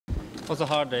was a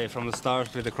hard day from the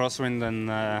start with the crosswind, and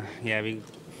yeah,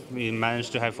 we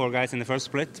managed to have 4 guys in the first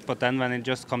split, but then when it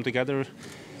just come together,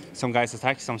 some guys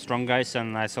attacked, some strong guys,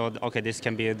 and I saw, okay, this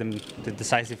can be the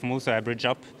decisive move, so I bridge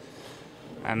up.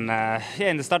 And yeah,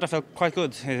 in the start I felt quite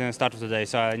good in the start of the day,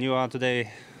 so I knew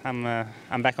today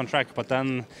I'm back on track. But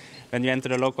then when you enter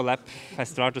the local lap, I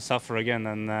start to suffer again,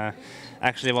 and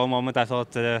actually one moment I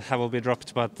thought I will be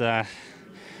dropped, but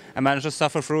I managed to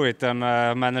suffer through it and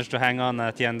managed to hang on.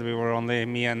 At the end we were only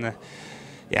me and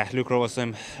yeah, Luke Rowe was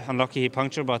unlucky, he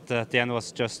punctured, but at the end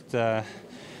was just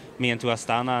me and 2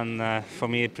 Astana, and for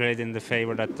me it played in the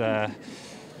favor that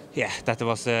yeah, that it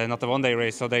was not a one-day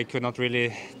race, so they could not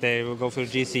really, they will go through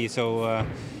GC, so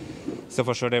so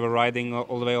for sure they were riding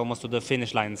all the way almost to the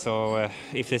finish line. So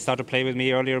if they start to play with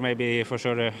me earlier, maybe for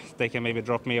sure they can maybe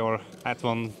drop me or at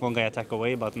one guy attack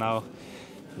away, but now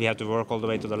we have to work all the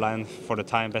way to the line for the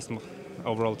time, best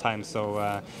overall time,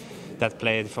 so that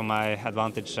played for my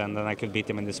advantage, and then I could beat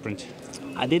him in the sprint.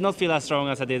 I did not feel as strong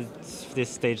as I did this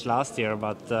stage last year,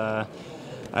 but a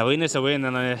win is a win,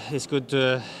 and it's good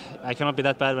to, I cannot be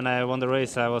that bad when I won the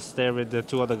race. I was there with the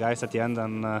 2 other guys at the end,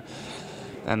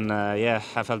 and yeah,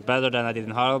 I felt better than I did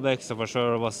in Harelbeke, so for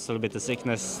sure it was a little bit the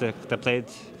sickness that played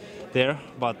there,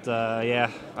 but yeah,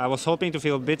 I was hoping to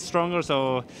feel a bit stronger,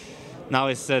 so now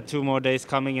it's 2 more days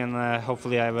coming, and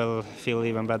hopefully I will feel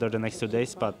even better the next 2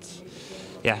 days, but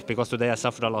yeah, because today I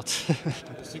suffered a lot.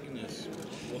 The sickness,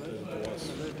 what it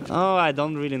was? Oh, I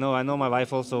don't really know. I know my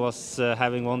wife also was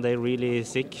having one day really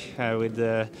sick with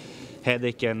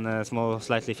headache and small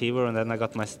slightly fever, and then I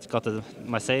got my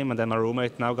same, and then my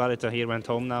roommate now got it, and he went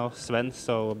home now, Sven,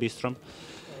 so Bystrom.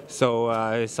 So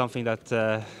it's something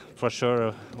that for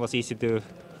sure was easy to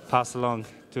pass along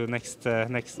to next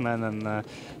man, and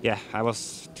yeah, I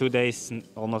was 2 days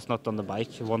almost not on the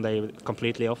bike, 1 day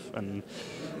completely off, and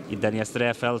then yesterday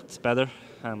I felt better,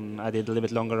 and I did a little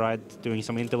bit longer ride doing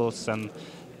some intervals, and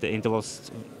the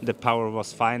intervals, the power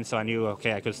was fine, so I knew,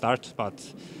 okay, I could start, but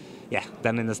yeah,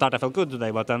 then in the start I felt good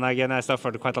today, but then again I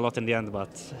suffered quite a lot in the end,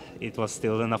 but it was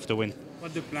still enough to win.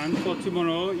 What's the plan for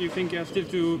tomorrow? You think you have still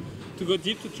to go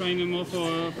deep to train more for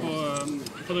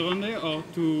the Ronde, or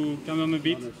to come on a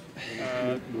bit,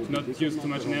 not use too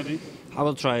much energy? I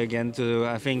will try again to,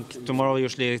 I think tomorrow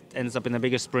usually it ends up in a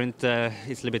bigger sprint, it's a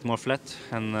little bit more flat,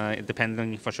 and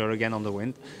depending for sure again on the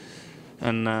wind.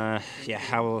 And yeah,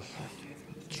 I will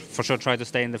for sure try to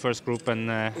stay in the first group and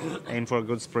aim for a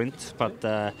good sprint,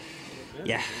 but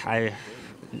yeah,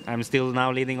 I'm still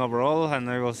now leading overall, and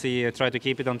I will see, try to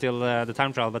keep it until the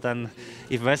time trial, but then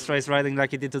if Westra is riding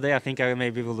like he did today, I think I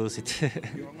maybe will lose it.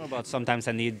 But sometimes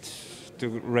I need to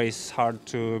race hard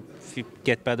to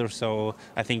get better, so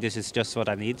I think this is just what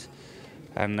I need,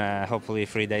 and hopefully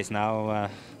 3 days now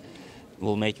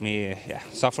will make me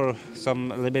suffer a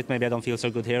little bit. Maybe I don't feel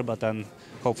so good here, but then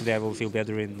hopefully I will feel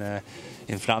better in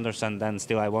Flanders, and then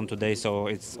still I won today, so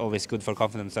it's always good for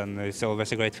confidence, and it's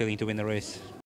always a great feeling to win a race.